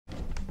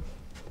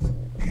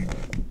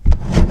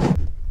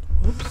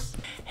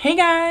Hey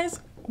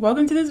guys,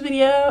 welcome to this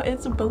video.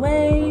 It's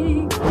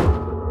Blake.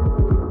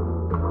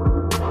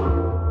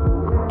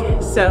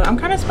 So I'm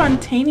kind of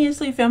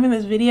spontaneously filming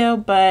this video,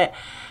 but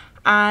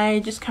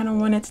I just kind of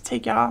wanted to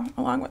take y'all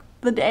along with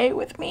the day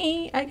with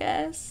me, I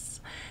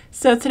guess.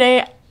 So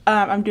today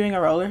I'm doing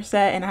a roller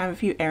set and I have a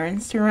few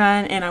errands to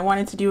run, and I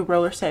wanted to do a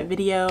roller set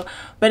video,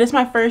 but it's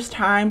my first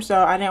time,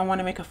 so I didn't want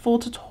to make a full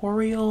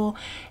tutorial.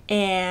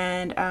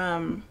 And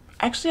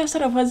actually I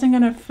said I wasn't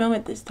gonna film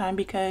it this time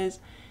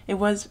because it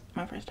was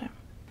my first time.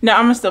 No,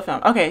 I'm gonna still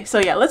film. Okay, so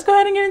yeah, let's go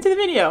ahead and get into the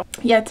video.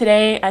 Yeah,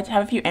 today I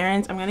have a few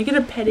errands. I'm gonna get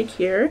a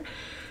pedicure.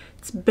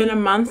 It's been a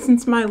month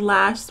since my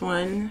last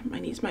one. My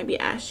knees might be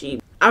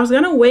ashy. I was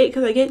gonna wait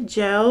because I get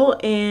gel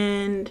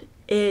and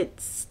it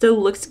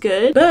still looks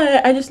good,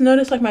 but I just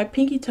noticed like my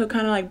pinky toe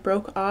kind of like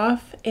broke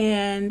off,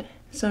 and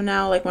so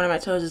now like one of my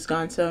toes is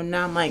gone. So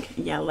now I'm like,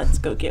 yeah, let's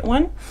go get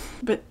one.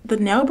 But the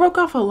nail broke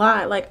off a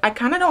lot. Like I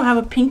kind of don't have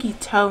a pinky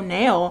toe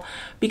nail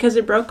because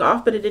it broke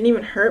off, but it didn't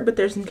even hurt. But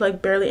there's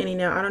like barely any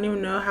nail. I don't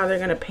even know how they're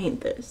gonna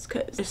paint this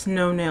because there's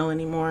no nail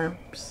anymore.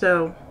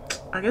 So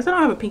I guess I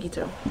don't have a pinky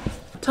toe.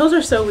 Toes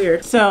are so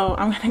weird. So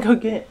I'm gonna go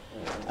get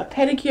a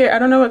pedicure. I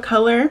don't know what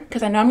color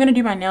because I know I'm gonna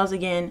do my nails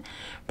again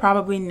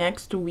probably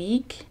next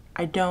week.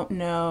 I don't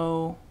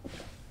know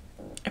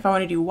if I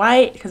want to do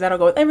white because that'll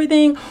go with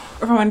everything,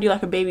 or if I want to do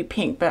like a baby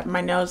pink, but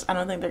my nails, I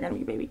don't think they're gonna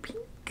be baby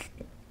pink.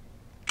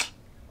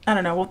 I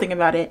don't know, we'll think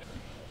about it.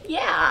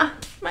 Yeah,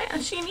 my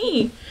ashy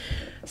knee.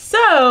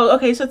 So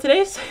okay, so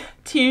today's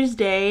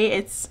Tuesday.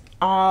 It's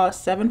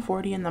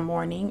 7:40 in the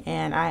morning,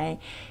 and I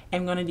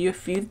am gonna do a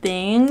few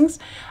things.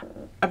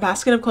 A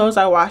basket of clothes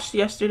I washed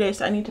yesterday,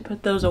 so I need to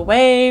put those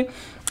away,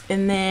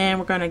 and then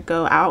we're gonna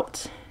go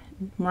out,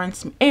 run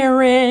some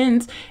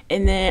errands,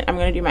 and then I'm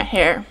gonna do my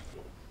hair.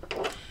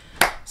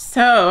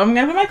 So I'm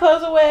gonna put my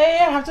clothes away.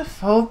 I have to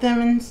fold them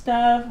and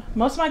stuff.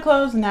 Most of my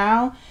clothes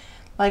now,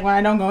 like when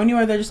I don't go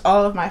anywhere, they're just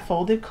all of my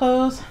folded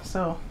clothes.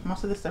 So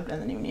most of this stuff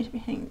doesn't even need to be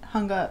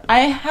hung up.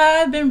 I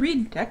have been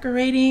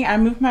redecorating. I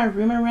moved my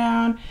room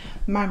around.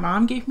 My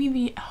mom gave me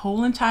the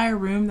whole entire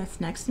room that's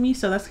next to me,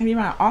 so that's gonna be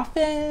my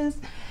office.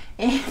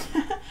 And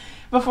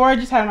before I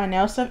just had my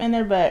nail stuff in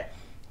there, but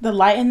the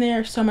light in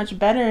there is so much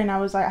better, and I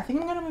was like, I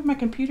think I'm gonna move my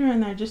computer in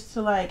there just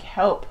to like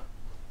help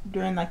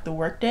during like the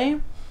work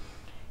day.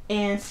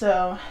 And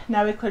so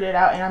now we cleared it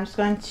out, and I'm just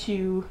going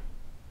to,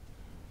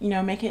 you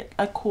know, make it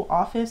a cool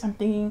office. I'm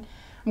thinking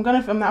I'm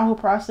gonna film that whole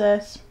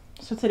process.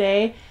 So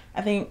today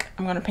I think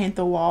I'm gonna paint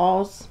the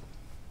walls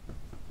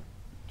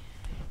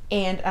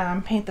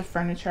and paint the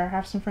furniture. I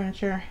have some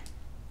furniture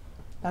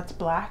that's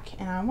black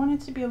and I want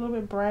it to be a little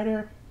bit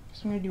brighter,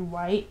 so I'm gonna do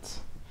white.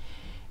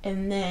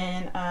 And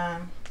then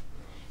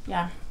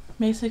yeah,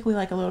 basically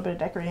like a little bit of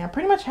decorating. I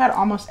pretty much had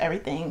almost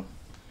everything.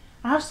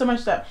 I have so much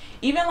stuff.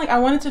 Even like I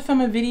wanted to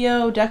film a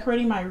video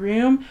decorating my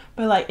room,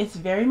 but like it's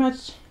very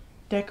much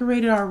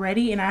decorated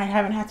already, and I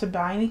haven't had to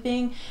buy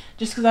anything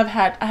just because I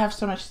have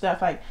so much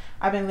stuff. Like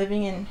I've been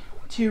living in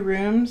 2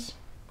 rooms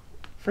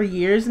for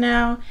years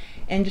now,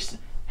 and just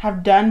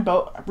have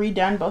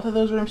redone both of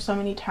those rooms so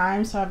many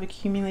times, so I've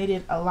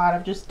accumulated a lot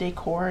of just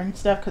decor and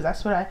stuff because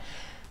that's what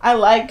I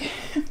like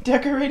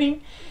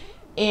decorating.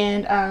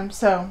 And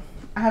so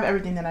I have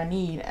everything that I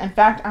need. In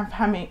fact,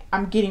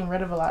 I'm getting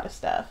rid of a lot of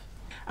stuff.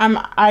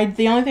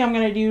 The only thing I'm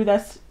gonna do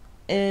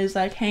is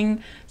like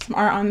hang some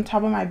art on the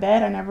top of my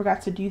bed. I never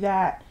got to do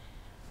that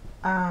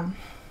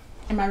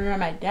in my room at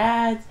my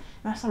dad's.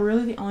 That's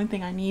really the only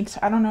thing I need. So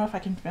I don't know if I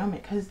can film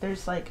it because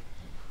there's like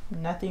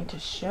nothing to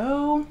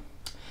show.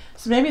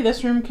 So maybe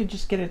this room could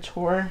just get a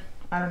tour.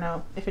 I don't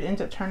know if it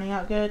ends up turning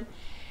out good,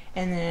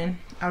 and then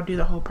I'll do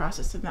the whole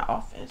process in the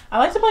office. I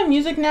like to play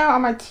music now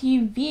on my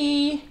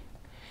TV.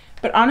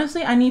 But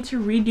honestly, I need to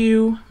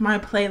redo my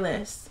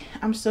playlist.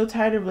 I'm so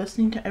tired of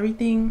listening to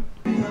everything.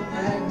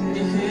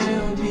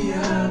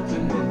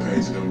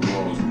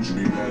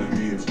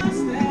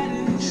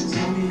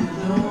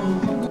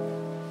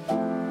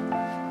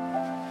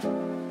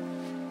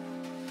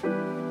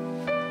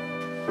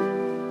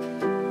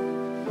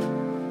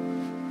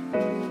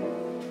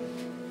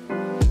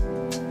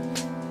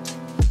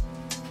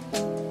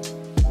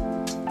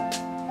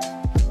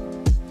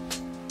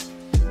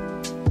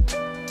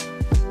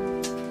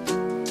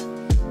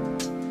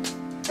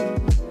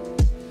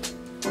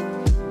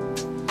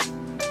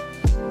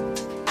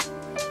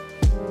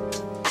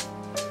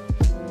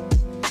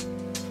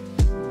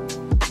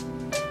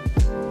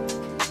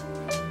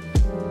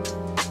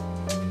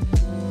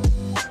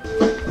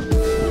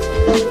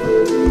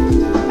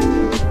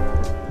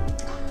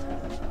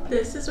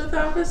 This is what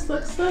the office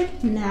looks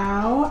like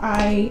now.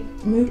 I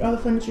moved all the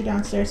furniture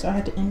downstairs, so I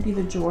had to empty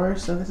the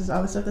drawers. So this is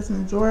all the stuff that's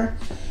in the drawer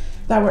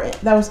that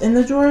was in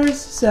the drawers.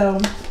 So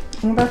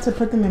I'm about to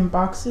put them in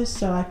boxes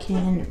so I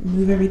can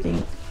move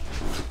everything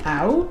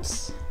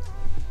out.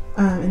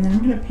 And then I'm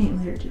gonna paint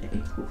later today,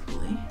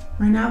 hopefully.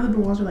 Right now the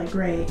walls are like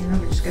gray, and then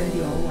we're just gonna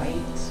do all white.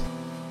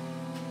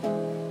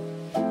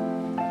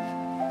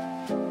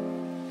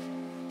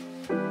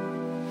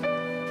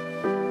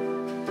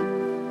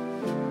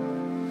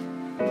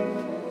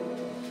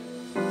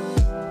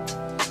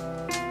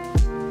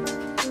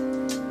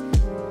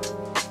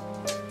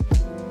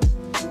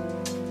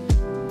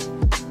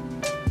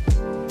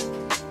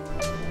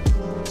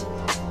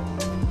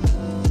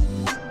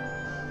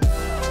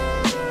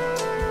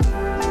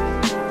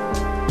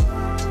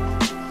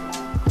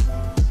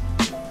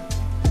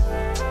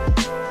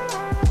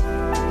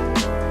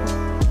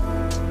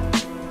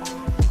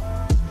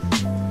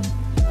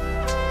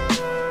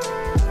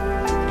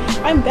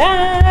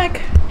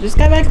 back. Just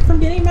got back from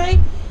getting my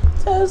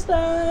toes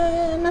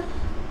done.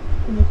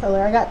 New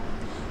color. I got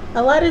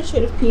a lighter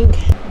shade of pink.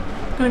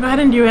 I'm gonna go ahead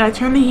and do it. I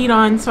turned the heat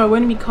on so it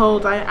wouldn't be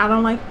cold. I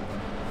don't like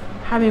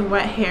having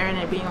wet hair and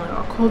it being like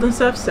all cold and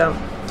stuff. So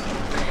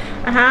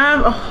I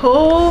have a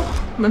whole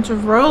bunch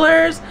of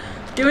rollers.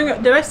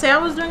 Did I say I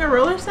was doing a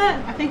roller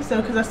set? I think so,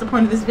 because that's the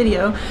point of this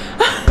video.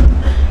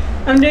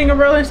 I'm doing a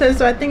roller set,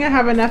 so I think I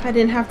have enough. I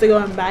didn't have to go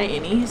and buy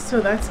any,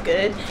 so that's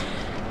good.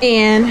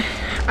 And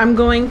I'm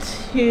going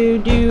to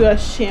do a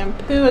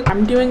shampoo.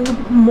 I'm doing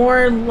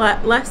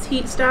less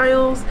heat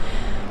styles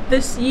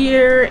this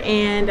year,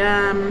 and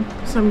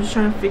so I'm just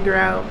trying to figure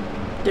out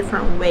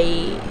different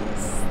ways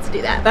to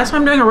do that. That's why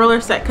I'm doing a roller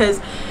set,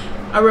 because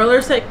a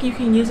roller set, you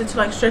can use it to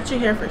like stretch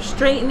your hair for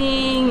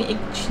straightening. It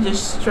can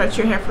just stretch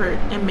your hair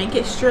and make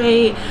it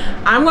straight.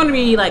 I'm going to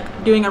be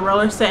like doing a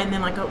roller set and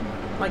then like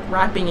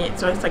wrapping it,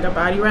 so it's like a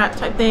body wrap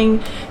type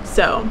thing.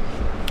 So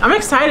I'm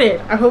excited.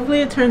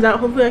 Hopefully it turns out.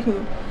 Hopefully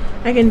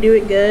I can do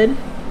it good.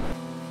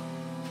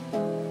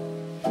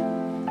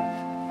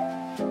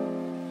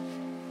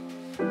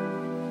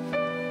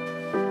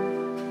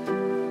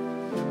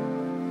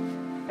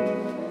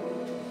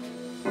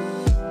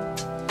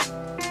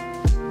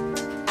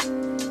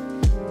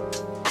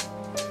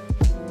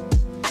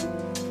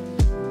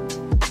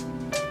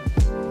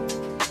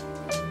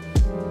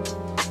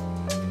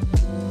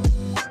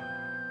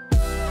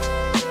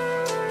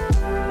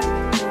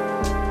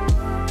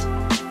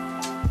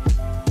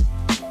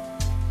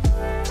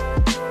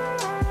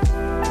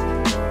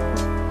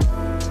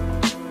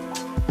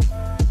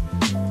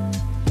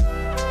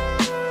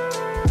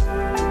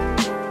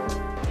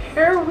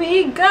 Here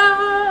we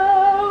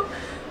go.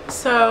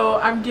 So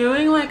I'm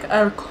doing like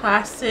a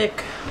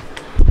classic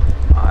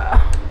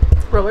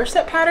roller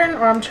set pattern,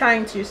 or I'm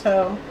trying to.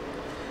 So,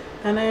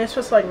 and I'm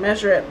supposed to like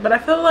measure it, but I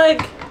feel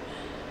like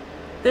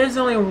there's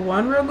only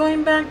one row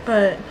going back,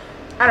 but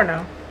I don't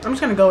know. I'm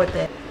just gonna go with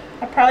it.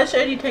 I probably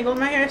should have detangled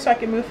my hair so I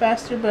can move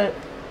faster, but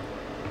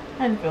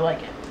I didn't feel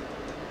like it.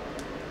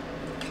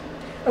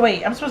 Oh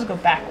wait, I'm supposed to go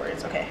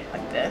backwards. Okay,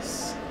 like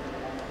this.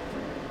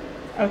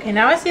 Okay,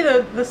 now I see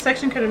the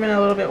section could have been a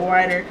little bit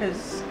wider,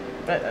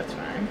 but that's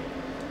fine.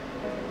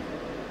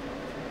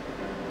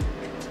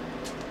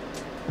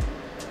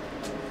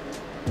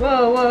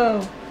 Whoa,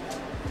 whoa.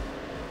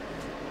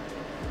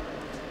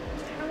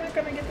 How am I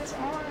gonna get this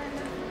on?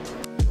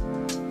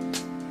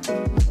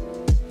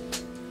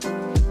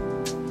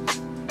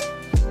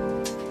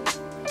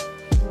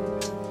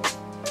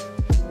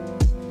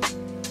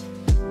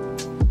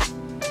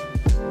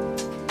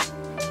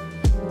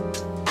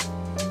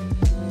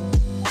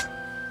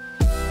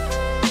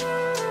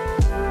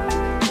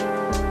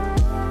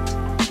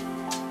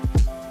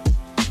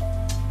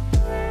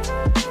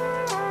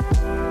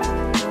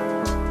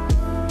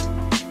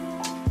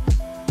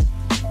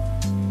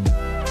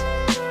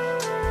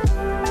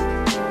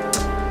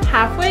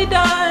 Halfway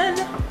done.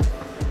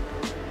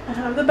 I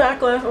have the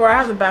back left, or I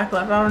have the back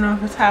left. I don't know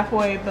if it's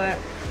halfway, but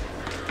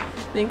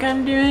I think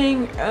I'm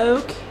doing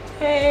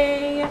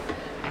okay.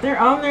 They're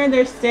on there,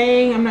 they're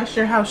staying. I'm not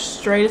sure how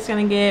straight it's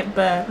gonna get,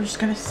 but we're just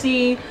gonna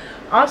see.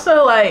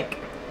 Also, like,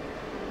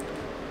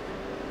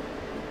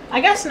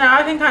 I guess now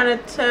I can kind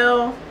of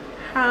tell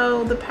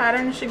how the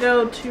pattern should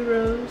go. 2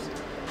 rows.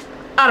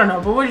 I don't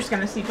know, but we're just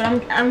gonna see.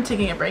 But I'm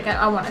taking a break.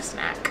 I want a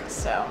snack,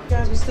 so. You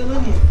guys, we're still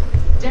in here.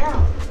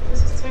 Daryl,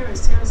 this is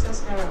Terrence. Terrence,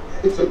 that's Daryl.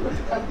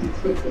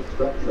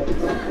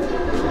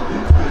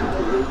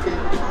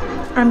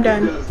 I'm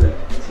done.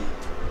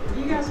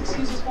 You guys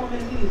excuse us for a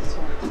minute.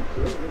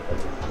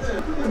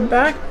 The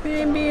back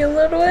may be a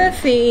little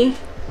iffy,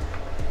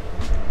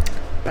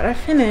 but I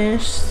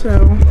finished,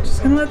 so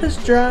just gonna let this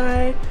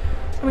dry.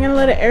 I'm gonna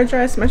let it air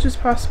dry as much as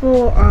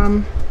possible,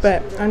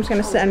 but I'm just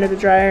gonna sit under the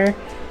dryer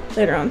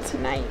later on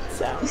tonight.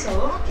 So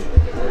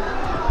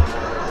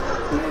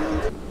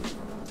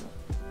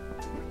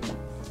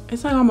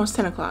it's like almost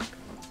 10 o'clock.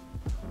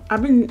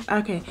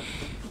 Okay,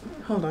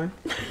 hold on.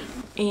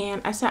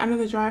 And I sat under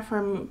the dryer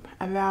for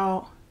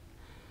about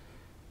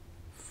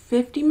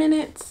 50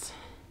 minutes,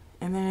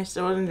 and then it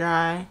still wasn't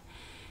dry.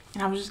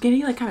 And I was just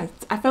getting like I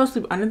fell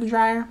asleep under the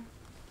dryer.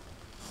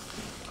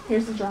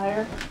 Here's the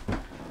dryer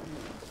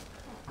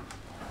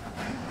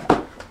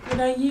that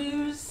I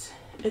use.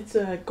 It's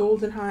a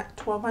Golden Hot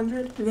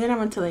 1200. And then I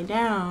went to lay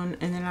down,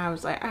 and then I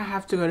was like, I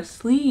have to go to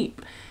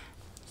sleep.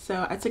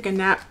 So I took a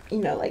nap, you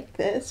know, like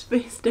this,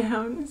 face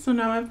down. So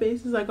now my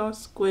face is like all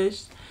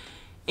squished,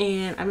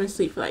 and I've been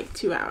asleep for like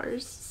 2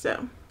 hours.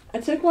 So I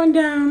took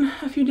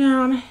a few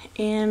down,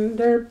 and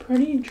they're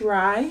pretty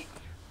dry.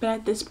 But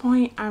at this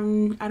point, I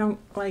kind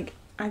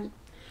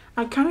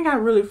of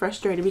got really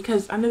frustrated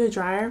because under the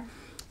dryer,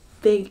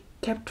 they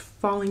kept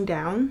falling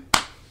down.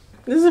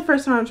 This is the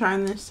first time I'm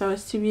trying this, so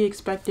it's to be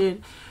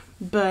expected.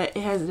 But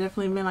it has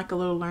definitely been like a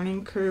little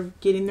learning curve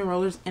getting the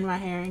rollers in my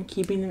hair and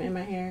keeping them in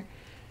my hair.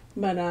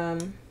 But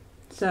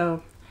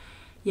so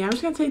yeah, I'm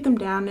just gonna take them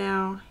down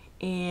now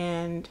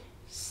and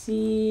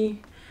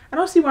see. I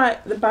don't see why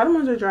the bottom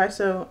ones are dry,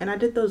 so, and I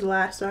did those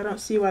last, so I don't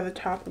see why the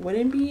top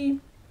wouldn't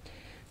be.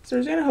 So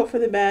we're just gonna hope for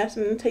the best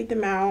and then take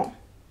them out.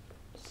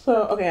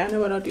 So, okay, I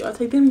know what I'll do. I'll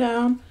take them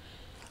down,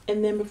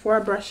 and then before I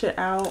brush it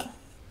out,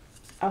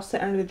 I'll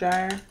sit under the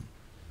dryer.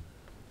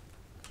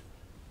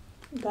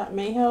 That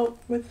may help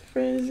with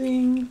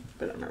frizzing,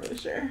 but I'm not really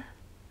sure.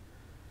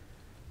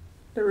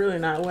 They're really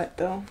not wet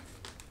though.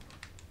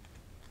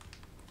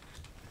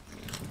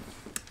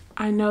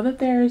 I know that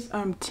there's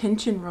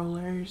tension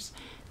rollers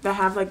that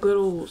have like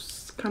little,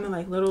 kind of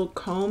like little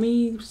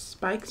comby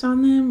spikes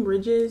on them,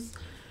 ridges,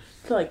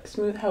 to like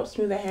help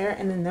smooth the hair,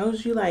 and then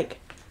those you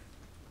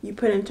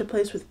put into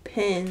place with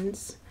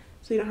pins,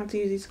 so you don't have to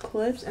use these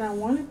clips. And I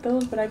wanted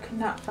those, but I could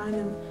not find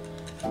them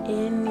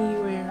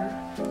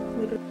anywhere.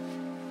 Literally.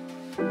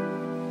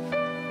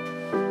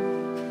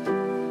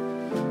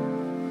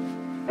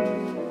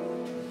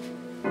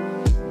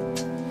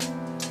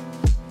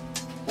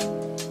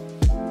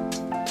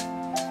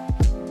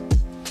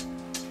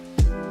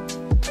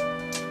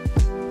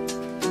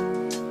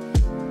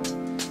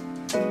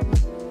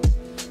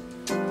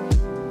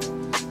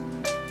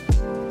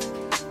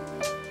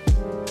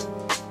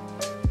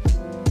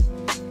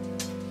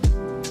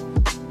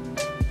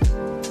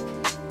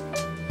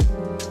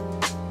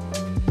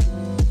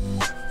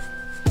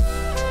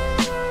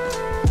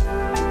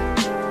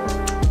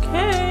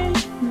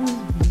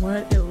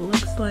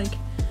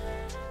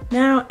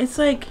 Now it's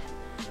like,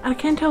 I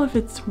can't tell if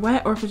it's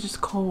wet or if it's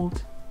just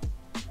cold.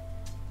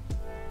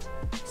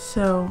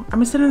 So I'm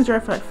gonna sit in the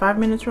dryer for like 5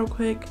 minutes real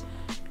quick.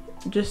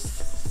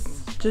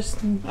 Just I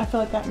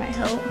feel like that might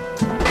help.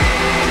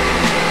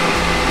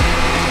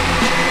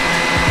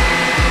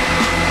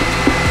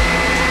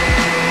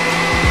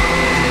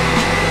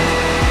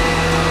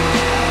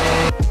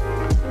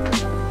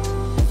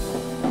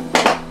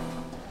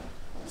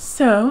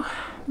 So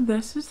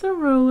this is the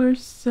roller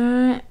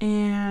set,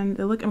 and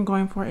the look I'm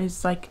going for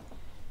is like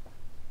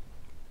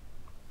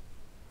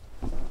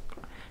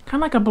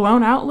kind of like a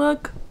blown out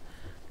look.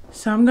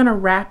 So I'm gonna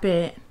wrap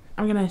it.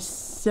 I'm gonna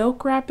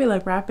silk wrap it,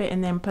 like wrap it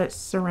and then put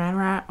saran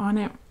wrap on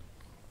it,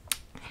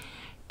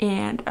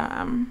 and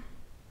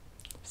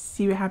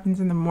see what happens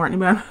in the morning.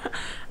 But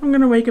I'm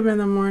gonna wake up in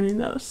the morning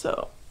though,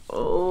 so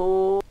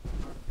so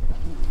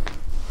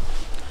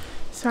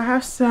I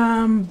have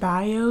some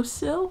bio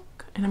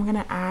silk, and I'm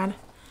gonna add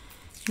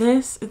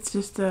this. It's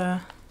just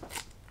a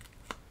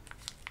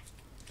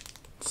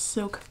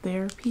silk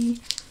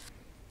therapy.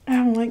 I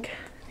don't like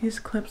these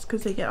clips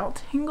because they get all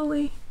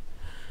tingly.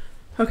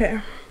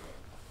 Okay,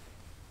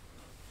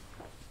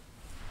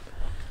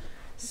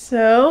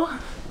 so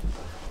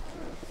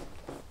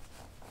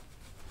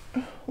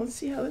let's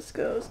see how this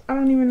goes. I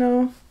don't even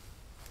know.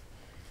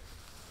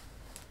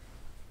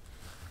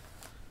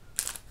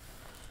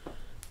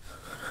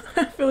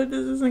 I feel like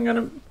this isn't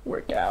gonna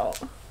work out.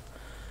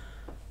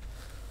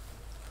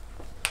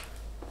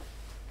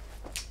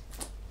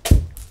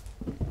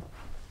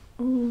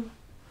 Ooh.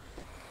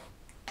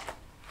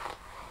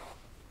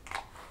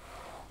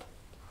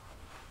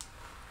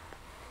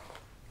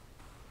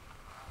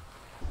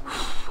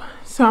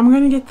 So I'm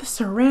gonna get the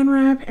saran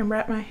wrap and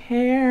wrap my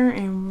hair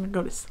and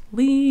go to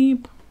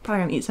sleep.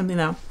 Probably gonna eat something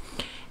though.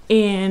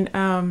 And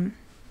I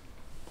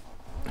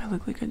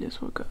look like I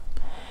just woke up.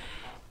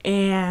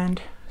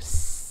 And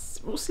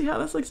we'll see how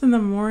this looks in the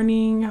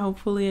morning.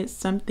 Hopefully it's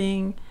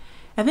something.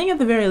 I think at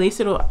the very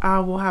least I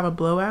will have a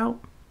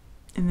blowout,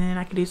 and then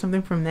I can do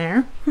something from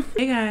there.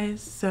 Hey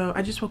guys, so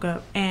I just woke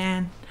up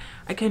and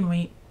I couldn't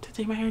wait to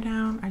take my hair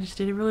down. I just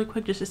did it really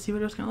quick just to see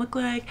what it was gonna look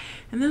like,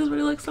 and this is what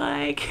it looks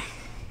like.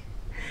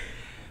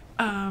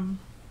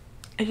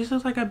 It just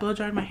looks like I blow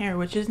dried my hair,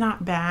 which is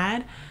not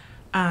bad.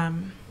 Yeah,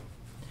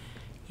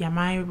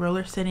 my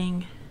roller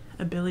setting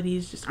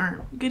abilities just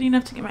aren't good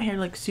enough to get my hair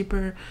like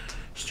super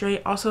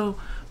straight. Also,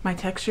 my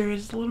texture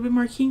is a little bit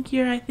more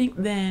kinkier, I think,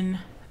 than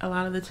a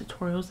lot of the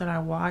tutorials that I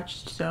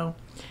watched. So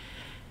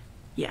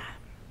yeah,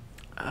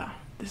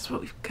 this is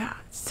what we've got.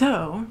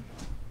 So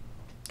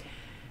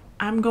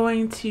I'm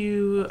going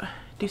to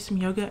do some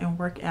yoga and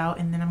work out,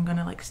 and then I'm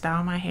gonna like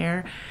style my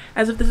hair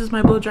as if this is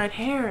my blow dried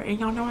hair. And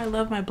y'all know I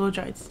love my blow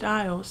dried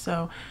style,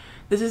 so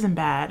this isn't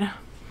bad.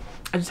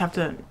 I just have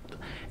to,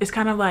 it's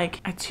kind of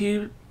like a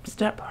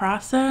two-step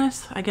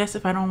process, I guess,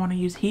 if I don't want to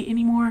use heat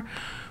anymore,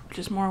 which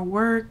is more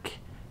work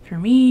for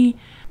me.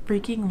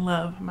 Freaking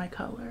love my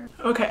color.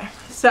 Okay,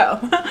 so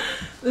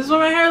this is what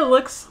my hair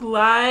looks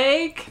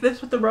like. This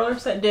is what the roller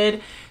set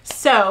did.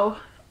 So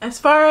as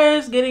far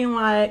as getting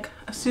like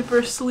a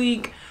super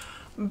sleek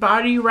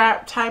body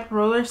wrap type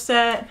roller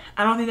set,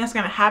 I don't think that's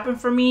gonna happen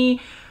for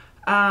me.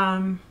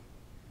 I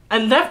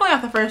definitely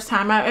not the first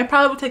time. It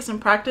probably will take some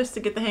practice to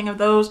get the hang of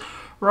those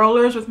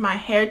rollers with my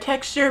hair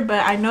texture,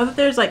 but I know that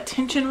there's like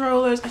tension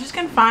rollers. I just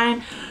can't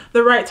find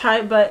the right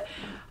type. But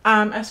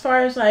as far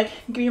as like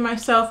giving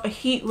myself a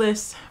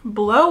heatless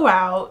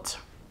blowout,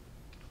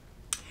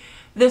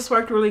 this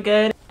worked really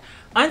good.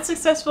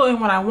 Unsuccessful in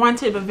what I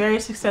wanted, but very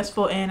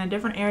successful in a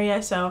different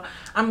area. So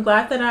I'm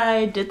glad that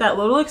I did that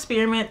little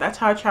experiment. That's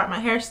how I try my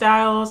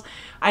hairstyles.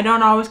 I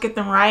don't always get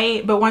them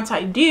right, but once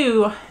I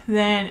do,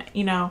 then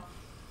you know,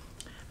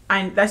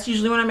 that's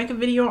usually when I make a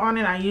video on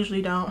it. I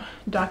usually don't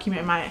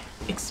document my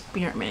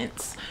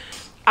experiments.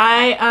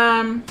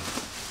 I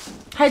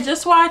had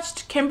just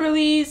watched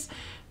Kimberly's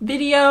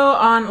video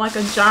on like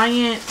a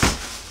giant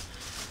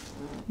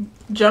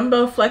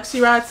jumbo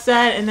flexi rod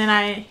set, and then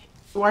I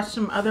watched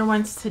some other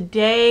ones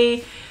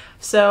today.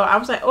 So I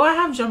was like, oh, I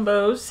have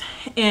jumbos,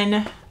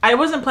 and I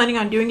wasn't planning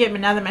on doing it,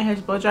 but now that my hair's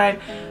blow dried,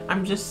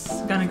 I'm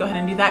just gonna go ahead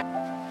and do that.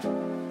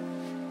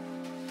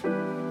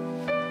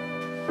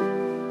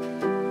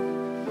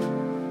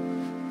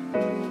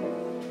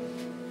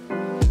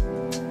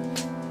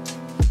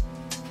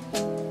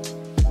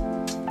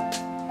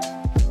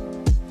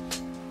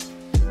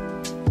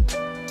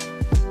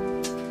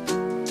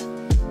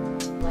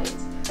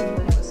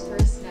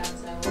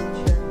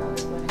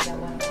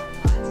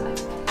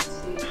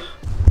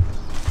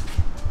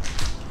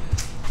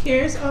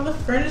 Here's all the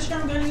furniture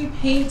I'm going to be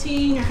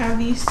painting. I have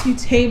these two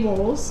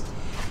tables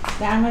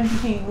that I'm going to be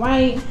painting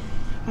white.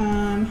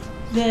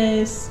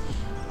 This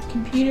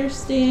computer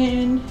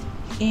stand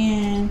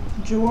and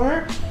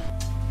drawer.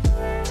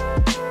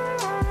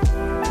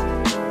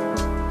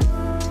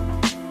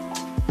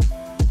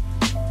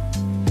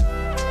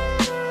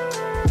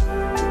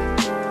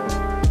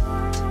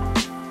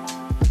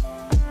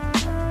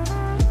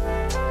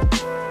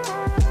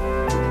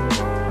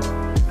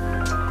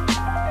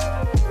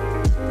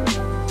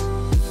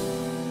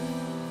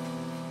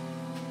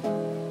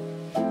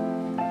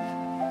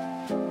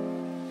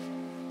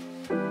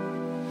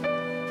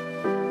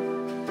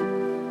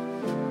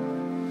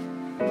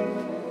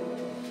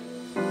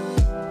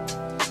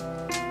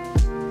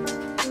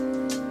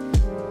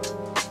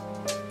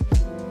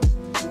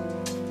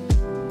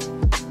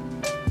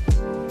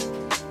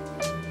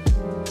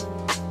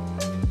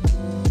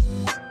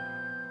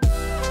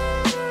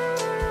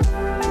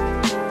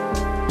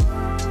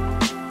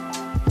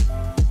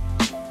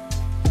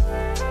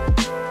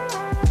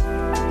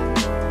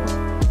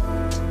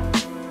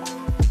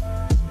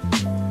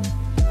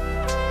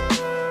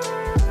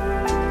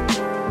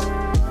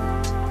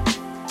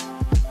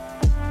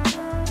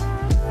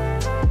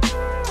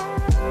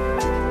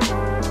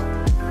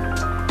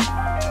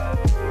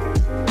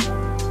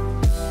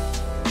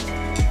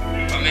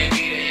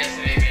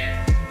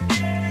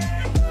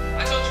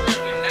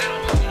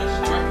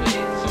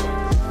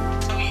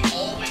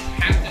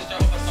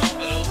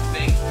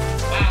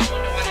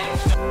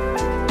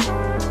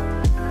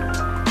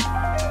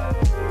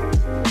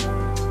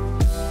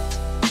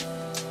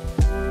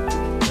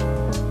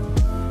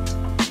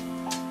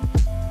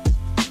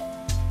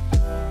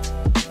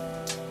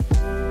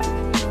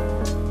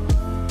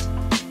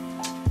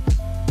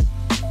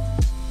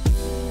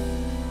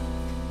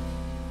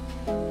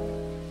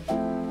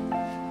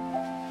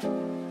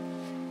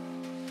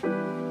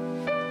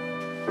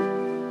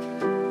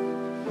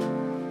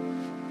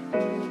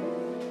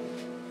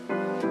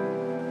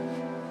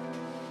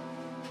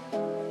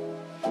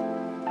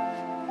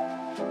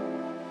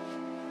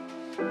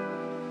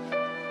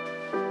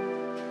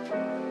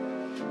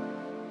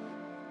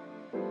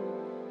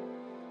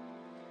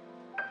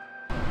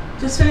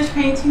 Just finished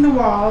painting the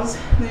walls.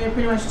 They're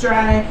pretty much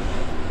dry.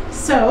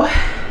 So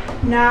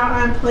now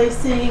I'm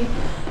placing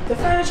the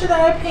furniture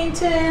that I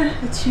painted,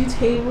 the two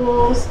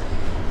tables,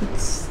 the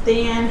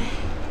stand,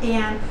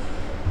 and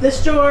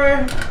this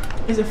drawer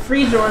is a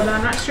free drawer that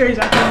I'm not sure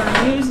exactly what I'm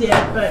going to use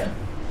yet, but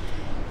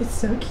it's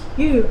so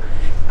cute.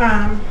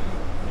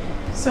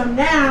 So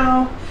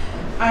now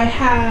I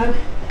have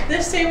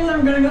this table that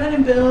I'm going to go ahead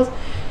and build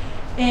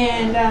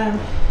and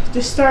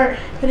just start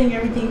putting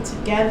everything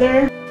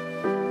together.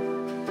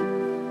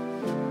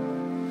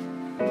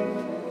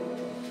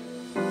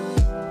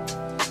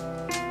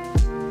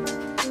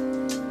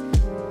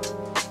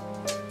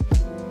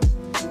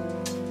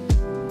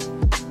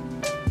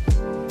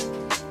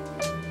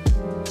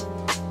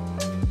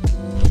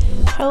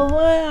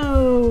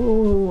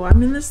 Hello,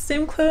 I'm in the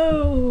same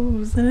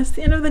clothes and it's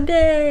the end of the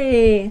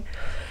day.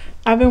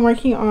 I've been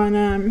working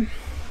on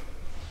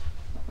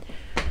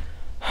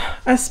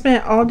I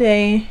spent all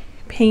day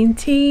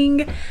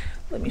painting.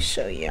 Let me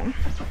show you.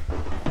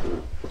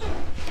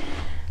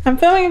 I'm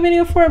filming a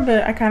video for it,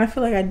 but I kind of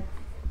feel like I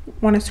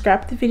want to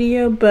scrap the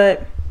video,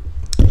 but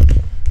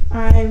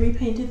I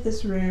repainted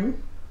this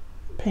room,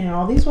 painted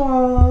all these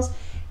walls,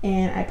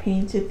 and I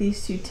painted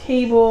these two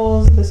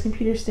tables, this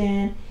computer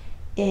stand,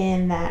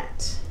 and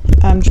that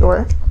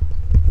drawer,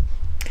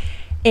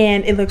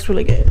 and it looks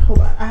really good. Hold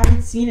on, I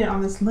haven't seen it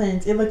on this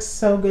lens. It looks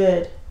so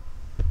good.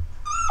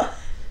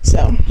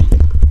 So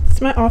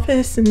it's my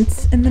office and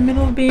it's in the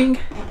middle of being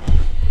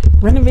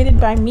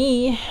renovated by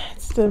me.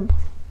 It's doing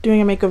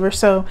a makeover.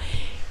 So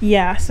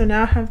yeah, so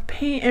now I have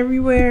paint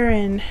everywhere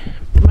and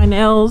my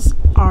nails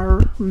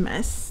are a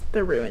mess.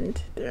 They're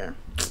ruined.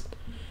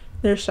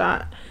 They're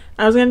shot.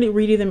 I was gonna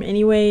redo them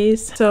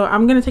anyways, so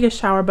I'm gonna take a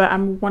shower, but I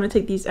want to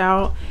take these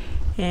out,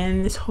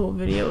 and this whole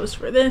video is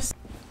for this.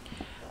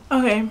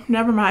 Okay,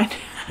 never mind.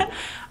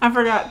 I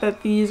forgot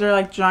that these are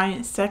like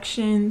giant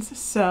sections,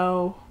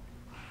 so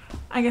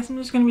I guess I'm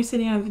just gonna be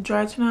sitting under the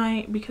dryer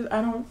tonight because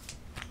I don't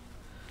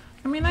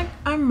I mean,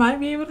 I might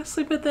be able to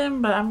sleep with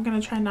them, but I'm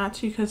gonna try not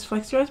to because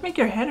flexi make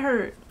your head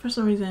hurt for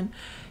some reason.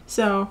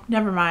 So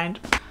never mind.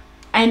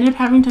 I ended up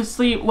having to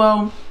sleep.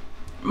 Well,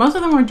 most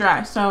of them were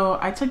dry, so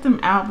I took them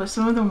out, but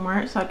some of them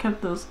weren't, so I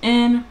kept those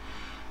in.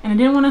 And I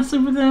didn't want to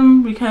sleep with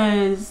them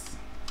because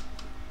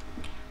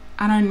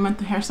I didn't want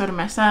the hairstyle to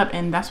mess up,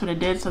 and that's what it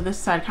did. So this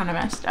side kind of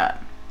messed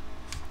up.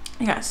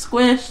 It got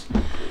squished.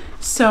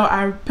 So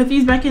I put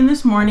these back in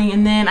this morning,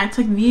 and then I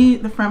took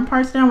the front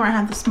parts down where I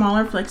had the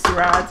smaller flexi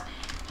rods,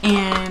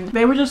 and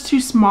they were just too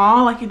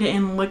small. Like, it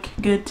didn't look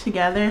good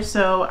together.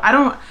 So I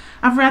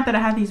forgot that I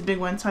had these big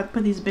ones, so I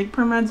put these big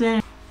perm rods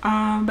in.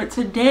 But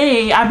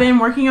today I've been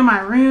working on my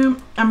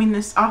room,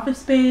 this office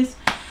space,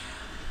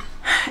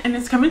 and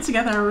it's coming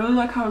together. I really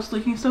like how it's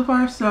looking so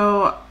far.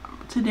 So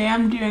today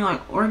I'm doing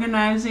like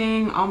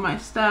organizing all my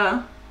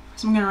stuff.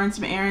 So I'm gonna run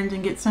some errands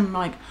and get some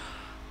like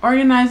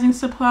organizing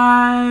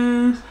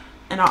supplies,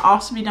 and I'll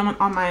also be done with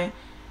all my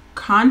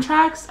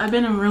contracts. I've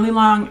been in really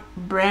long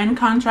brand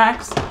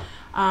contracts.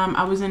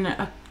 I was in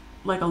a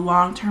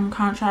long-term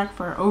contract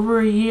for over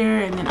a year,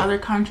 and then other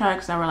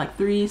contracts that were like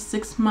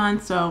 3-6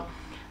 months. So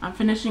I'm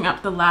finishing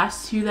up the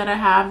last 2 that I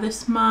have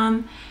this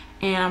month,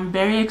 and I'm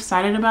very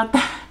excited about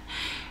that.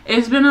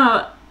 It's been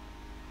a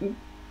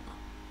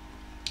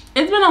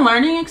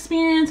learning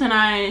experience, and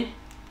I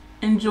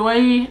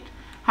enjoyed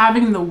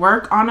having the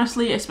work,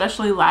 honestly,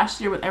 especially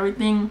last year with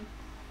everything.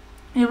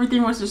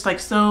 Everything was just like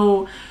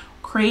so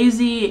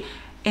crazy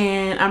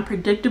and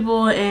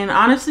unpredictable, and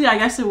honestly I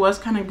guess it was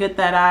kind of good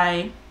that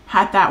I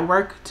had that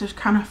work to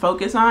kind of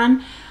focus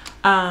on,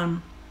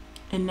 and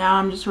now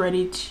I'm just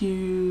ready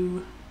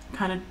to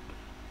kind of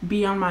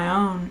be on my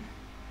own.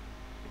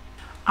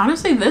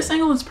 Honestly, this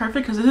angle is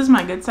perfect because this is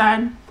my good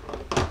side.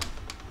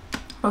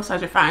 Both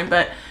sides are fine,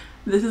 but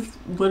this is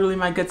literally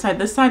my good side.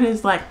 This side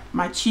is like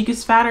my cheek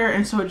is fatter,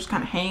 and so it just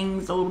kind of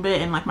hangs a little bit,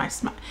 and like my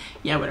smile,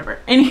 yeah, whatever.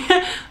 Anyway,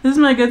 this is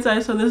my good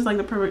side, so this is like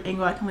the perfect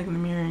angle. I can look in the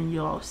mirror and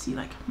you'll all see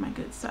like my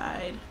good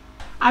side.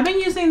 I've been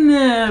using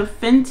the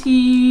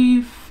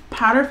Fenty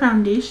powder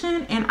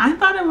foundation, and I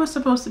thought it was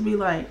supposed to be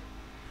like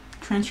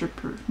transfer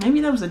proof.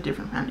 Maybe that was a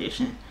different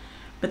foundation,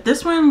 but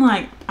this one,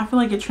 like, I feel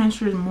like it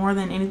transfers more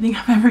than anything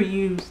I've ever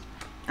used.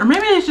 Or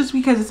maybe it's just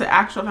because it's an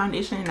actual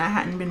foundation and I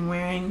hadn't been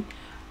wearing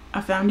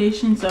a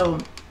foundation, so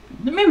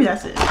maybe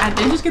that's it. I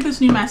did just get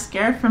this new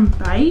mascara from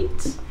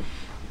Bite.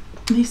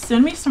 They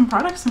send me some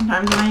products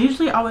sometimes, and I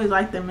usually always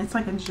like them. It's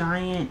like a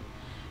giant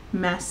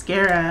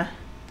mascara,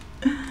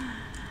 and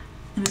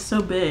it's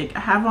so big. I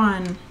have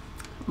on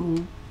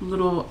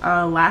little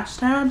lash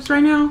tabs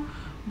right now,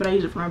 but I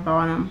use it for my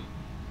bottom.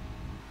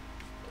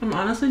 I'm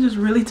honestly just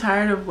really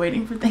tired of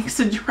waiting for things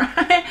to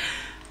dry.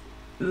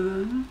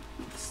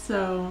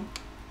 So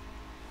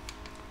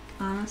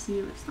honestly,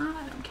 if it's not,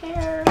 I don't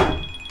care.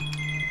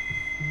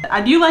 I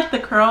do like the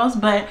curls,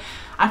 but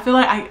I feel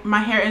like my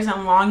hair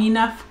isn't long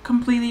enough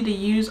completely to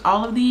use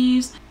all of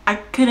these. I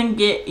couldn't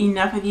get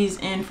enough of these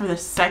in for the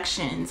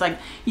sections. Like,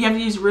 you have to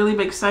use really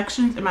big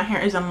sections, and my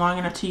hair isn't long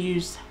enough to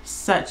use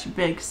such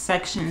big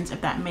sections,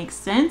 if that makes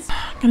sense.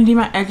 I'm gonna do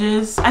my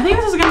edges. I think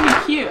this is gonna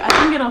be cute. I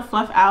think it'll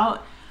fluff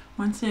out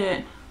once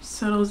it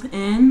settles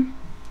in,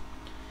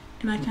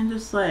 and I can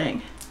just like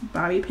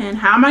bobby pin.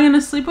 How am I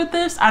gonna sleep with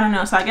this? I don't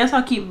know. So I guess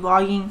I'll keep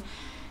vlogging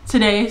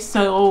today,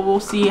 so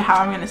we'll see how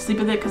I'm gonna sleep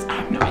with it, because I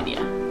have no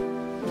idea.